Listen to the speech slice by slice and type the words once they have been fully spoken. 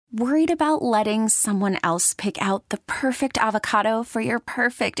Worried about letting someone else pick out the perfect avocado for your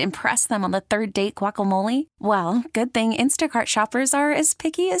perfect impress them on the third date guacamole? Well, good thing Instacart shoppers are as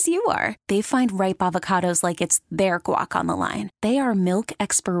picky as you are. They find ripe avocados like it's their guac on the line. They are milk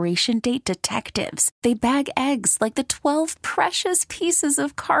expiration date detectives. They bag eggs like the 12 precious pieces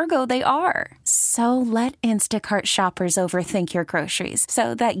of cargo they are. So let Instacart shoppers overthink your groceries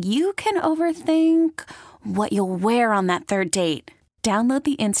so that you can overthink what you'll wear on that third date. Download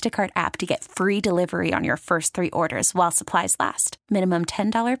the Instacart app to get free delivery on your first 3 orders while supplies last. Minimum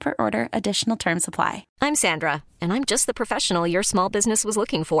 $10 per order. Additional terms apply. I'm Sandra, and I'm just the professional your small business was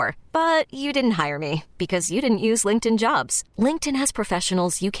looking for. But you didn't hire me because you didn't use LinkedIn Jobs. LinkedIn has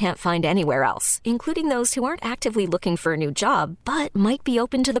professionals you can't find anywhere else, including those who aren't actively looking for a new job, but might be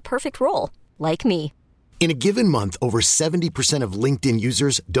open to the perfect role, like me. In a given month, over 70% of LinkedIn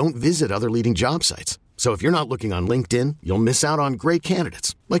users don't visit other leading job sites. So if you're not looking on LinkedIn, you'll miss out on great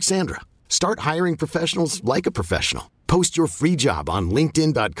candidates like Sandra. Start hiring professionals like a professional. Post your free job on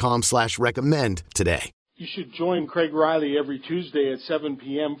linkedin.com/recommend today. You should join Craig Riley every Tuesday at 7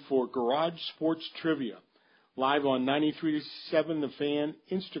 p.m. for Garage Sports Trivia, live on 93.7 The Fan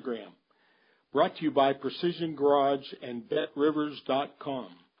Instagram. Brought to you by Precision Garage and BetRivers.com.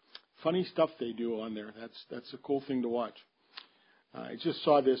 Funny stuff they do on there. That's a cool thing to watch. I just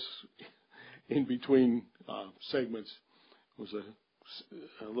saw this in between segments. It was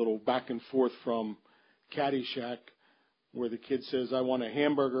a little back and forth from Caddyshack where the kid says, I want a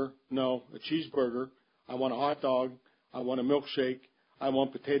hamburger, no, a cheeseburger, I want a hot dog, I want a milkshake, I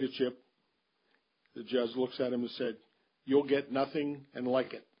want potato chip. The judge looks at him and said, you'll get nothing and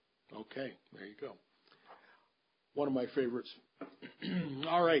like it. Okay, there you go. One of my favorites.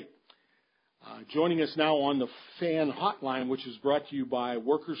 All right. Joining us now on the fan hotline, which is brought to you by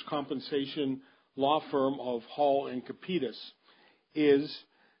Workers' Compensation Law Firm of Hall and Capitas, is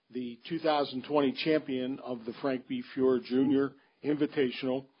the 2020 champion of the Frank B. Fuhrer Jr.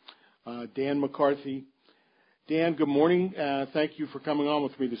 Invitational, Dan McCarthy. Dan, good morning. Thank you for coming on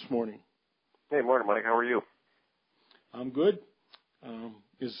with me this morning. Hey, morning, Mike. How are you? I'm good.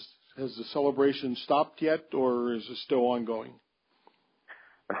 Has the celebration stopped yet, or is it still ongoing?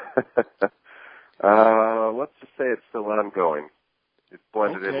 Let's just say it's still ongoing. It's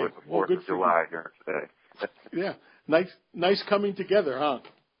blended in with the 4th of July here today. Yeah. Nice coming together, huh?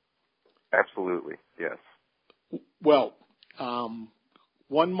 Absolutely, yes. Well,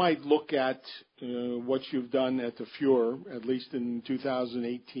 one might look at what you've done at the Fuhrer, at least in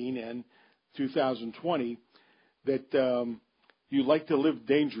 2018 and 2020, that you like to live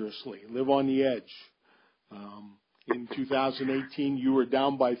dangerously, live on the edge. In 2018, you were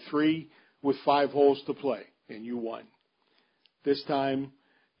down by 3 with 5 holes to play, and you won. This time,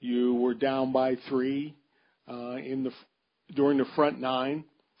 you were down by 3 during the front 9,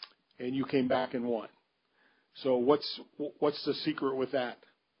 and you came back and won. So what's the secret with that?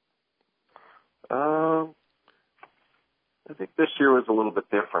 I think this year was a little bit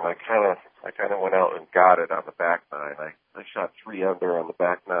different. I kind of went out and got it on the back 9. I shot 3 under on the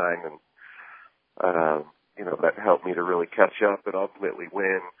back 9, and that helped me to really catch up and ultimately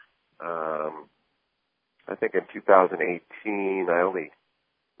win. I think in 2018, I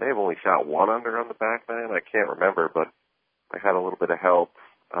may have only shot 1 under on the back 9. I can't remember, but I had a little bit of help.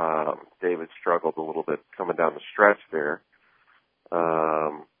 David struggled a little bit coming down the stretch there.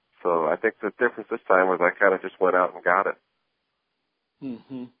 So I think the difference this time was I kind of just went out and got it.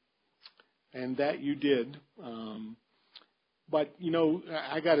 Mm-hmm. And that you did. But,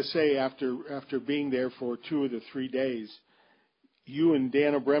 I got to say, after being there for 2 of the 3 days, you and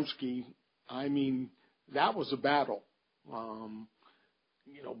Dan Abramsky, that was a battle.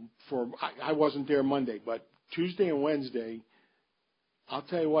 I wasn't there Monday, but Tuesday and Wednesday, I'll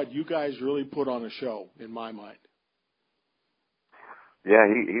tell you what, you guys really put on a show, in my mind. Yeah,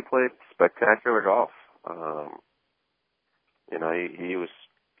 he played spectacular golf. He was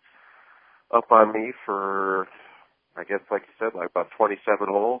up on me for, I guess, like you said, like about 27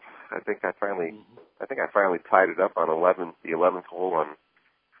 holes. I think I finally tied it up on the 11th hole on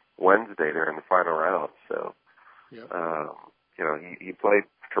Wednesday there in the final round. So, yep. He played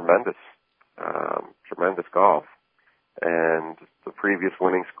tremendous golf. And the previous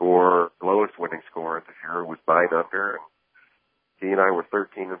lowest winning score at the Fuhrer was 9 under, and he and I were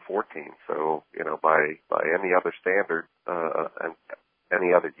 13 and 14. So, by any other standard, and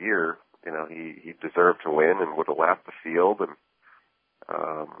any other year, he deserved to win and would have lapped the field. And,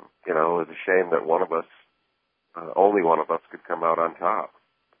 it was a shame that only one of us could come out on top.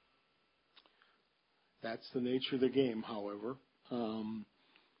 That's the nature of the game, however.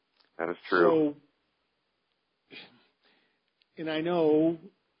 That is true. So, and I know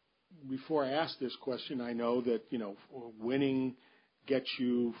before I ask this question, I know that, winning gets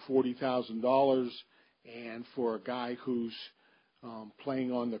you $40,000, and for a guy who's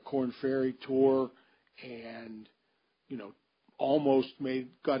playing on the Korn Ferry Tour and, almost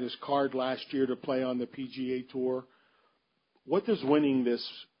got his card last year to play on the PGA Tour, what does winning this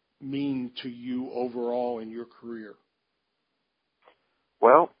mean to you overall in your career?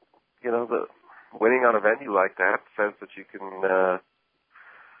 Well, the winning on a venue like that says that you can,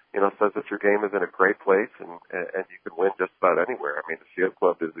 says that your game is in a great place and you can win just about anywhere. I mean, the field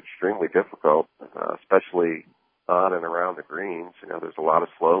club is extremely difficult, especially on and around the greens. There's a lot of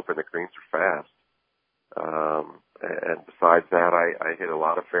slope and the greens are fast. And besides that, I hit a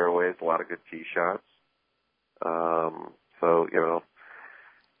lot of fairways, a lot of good tee shots. So,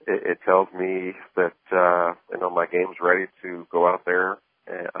 it tells me that, my game's ready to go out there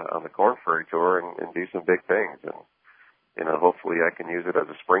on the Korn Ferry Tour and do some big things. And, hopefully I can use it as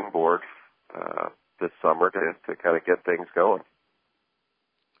a springboard this summer to kind of get things going.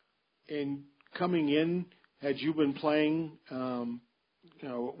 And coming in, had you been playing,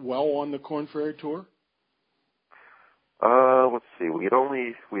 well on the Korn Ferry Tour? Let's see.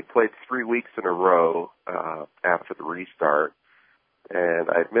 We played 3 weeks in a row after the restart, and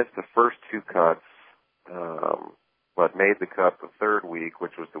I'd missed the first 2 cuts, but made the cut the third week,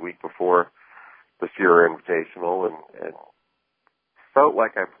 which was the week before the Fuhrer Invitational, and felt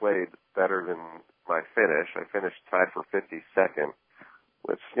like I played better than my finish. I finished tied for 52nd,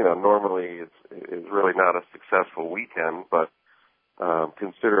 which, normally is really not a successful weekend, but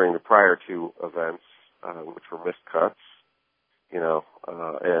considering the prior 2 events, which were missed cuts,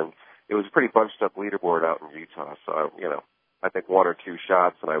 and it was a pretty bunched up leaderboard out in Utah. So, I think 1 or 2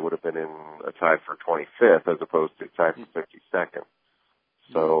 shots and I would have been in a tie for 25th as opposed to a tie for 52nd.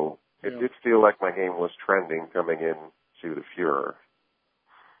 So it did feel like my game was trending coming in to the Fuhrer.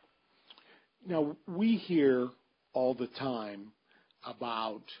 Now, we hear all the time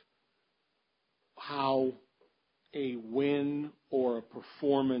about how a win or a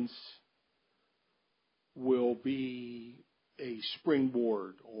performance will be a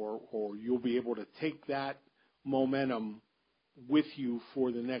springboard, or you'll be able to take that momentum with you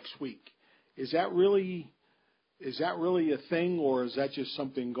for the next week. Is that really a thing, or is that just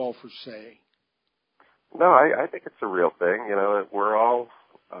something golfers say? No, I think it's a real thing. We're all,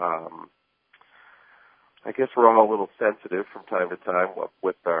 I guess we're all a little sensitive from time to time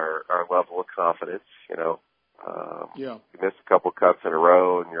with our level of confidence. You miss a couple cuts in a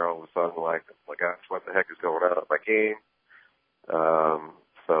row, and you're all of a sudden like, oh my gosh, what the heck is going on in my game?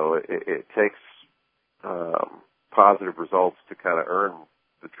 So it takes positive results to kind of earn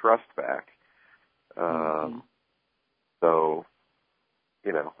the trust back. So,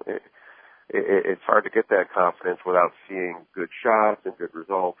 it's hard to get that confidence without seeing good shots and good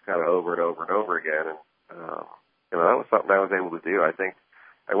results kind of over and over and over again. And, that was something I was able to do. I think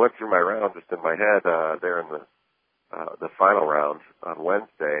I went through my round just in my head there in the final round on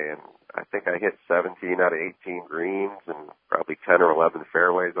Wednesday, and I think I hit 17 out of 18 greens and probably 10 or 11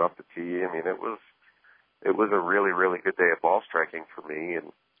 fairways off the tee. I mean, it was a really, really good day of ball striking for me,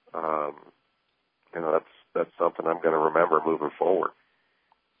 and that's something I'm going to remember moving forward.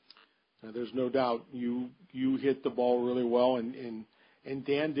 Now, there's no doubt you hit the ball really well, and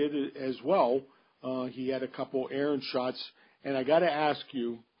Dan did it as well. He had a couple errant shots, and I got to ask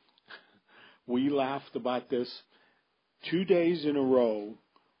you, we laughed about this 2 days in a row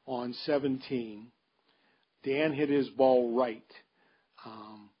on 17. Dan hit his ball right,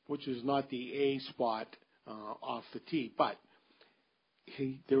 which is not the A spot off the tee, but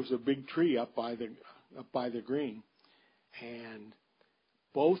there was a big tree up by the green, and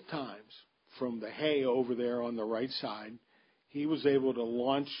both times from the hay over there on the right side, he was able to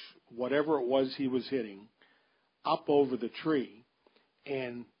launch whatever it was he was hitting up over the tree.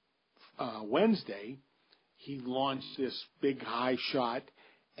 And Wednesday, he launched this big high shot,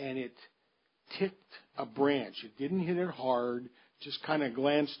 and it ticked a branch. It didn't hit it hard, just kind of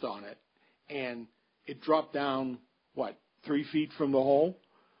glanced on it, and it dropped down, 3 feet from the hole?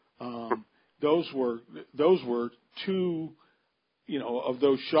 Those were 2, of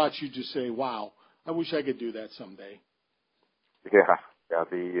those shots you just say, wow, I wish I could do that someday. Yeah.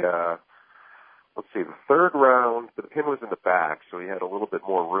 Let's see, the third round, the pin was in the back, so he had a little bit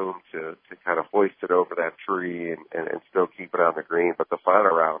more room to kind of hoist it over that tree and still keep it on the green. But the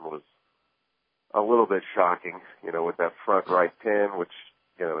final round was a little bit shocking, with that front right pin, which,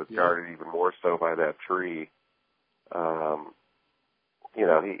 is guarded even more so by that tree.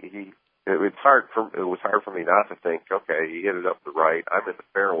 It was hard for me not to think, okay, he hit it up the right, I'm in the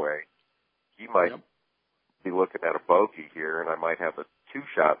fairway. He might be looking at a bogey here, and I might have a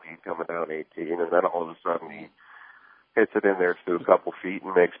two-shot lead coming down 18, and then all of a sudden he hits it in there to a couple feet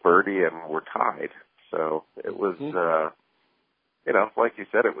and makes birdie, and we're tied. So it was, like you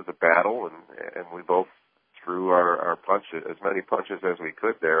said, it was a battle, and we both threw our punches, as many punches as we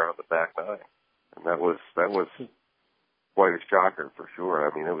could there on the back nine. And that was quite a shocker for sure.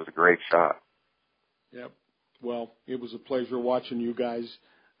 I mean, it was a great shot. Yep. Well, it was a pleasure watching you guys.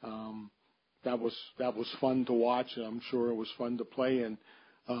 That was fun to watch. I'm sure it was fun to play. And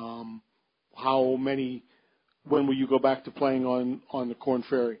when will you go back to playing on the Corn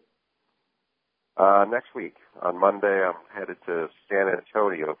Ferry? Next week. On Monday, I'm headed to San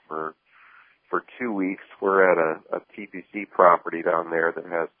Antonio for 2 weeks. We're at a TPC property down there that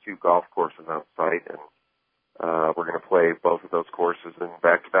has 2 golf courses on site, and we're going to play both of those courses in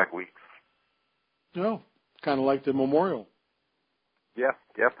back-to-back weeks. Oh, kind of like the Memorial. Yeah,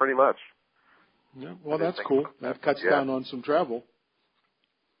 pretty much. Yeah, well, that's cool. That cuts down on some travel.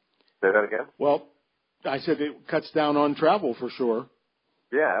 Say that again? Well, I said it cuts down on travel for sure.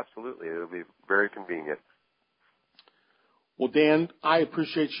 Yeah, absolutely. It'll be very convenient. Well, Dan, I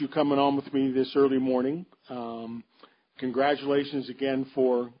appreciate you coming on with me this early morning. Congratulations again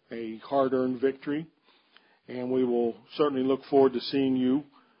for a hard-earned victory, and we will certainly look forward to seeing you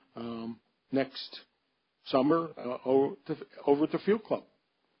next summer over at the Field Club.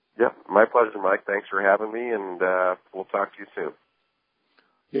 Yep, my pleasure, Mike. Thanks for having me, and we'll talk to you soon.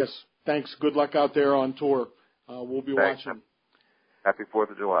 Yes, thanks. Good luck out there on tour. We'll be watching. Happy 4th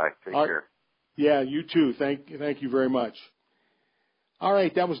of July. Take care. Yeah, you too. Thank you very much. All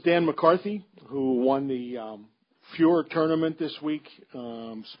right, that was Dan McCarthy, who won the Fuhrer tournament this week.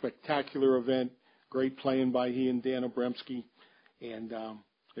 Spectacular event. Great playing by he and Dan Obremski. And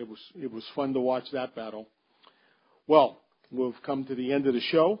it was fun to watch that battle. Well, we've come to the end of the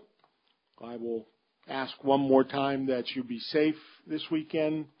show. I will ask one more time that you be safe this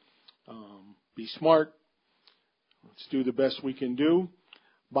weekend. Be smart. Let's do the best we can do.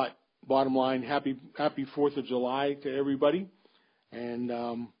 But bottom line, happy 4th of July to everybody. And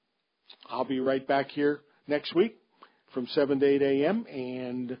I'll be right back here next week from 7 to 8 a.m.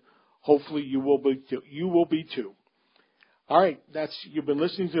 And hopefully you will be too. All right, you've been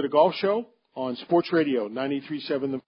listening to the Golf Show on Sports Radio 93.7.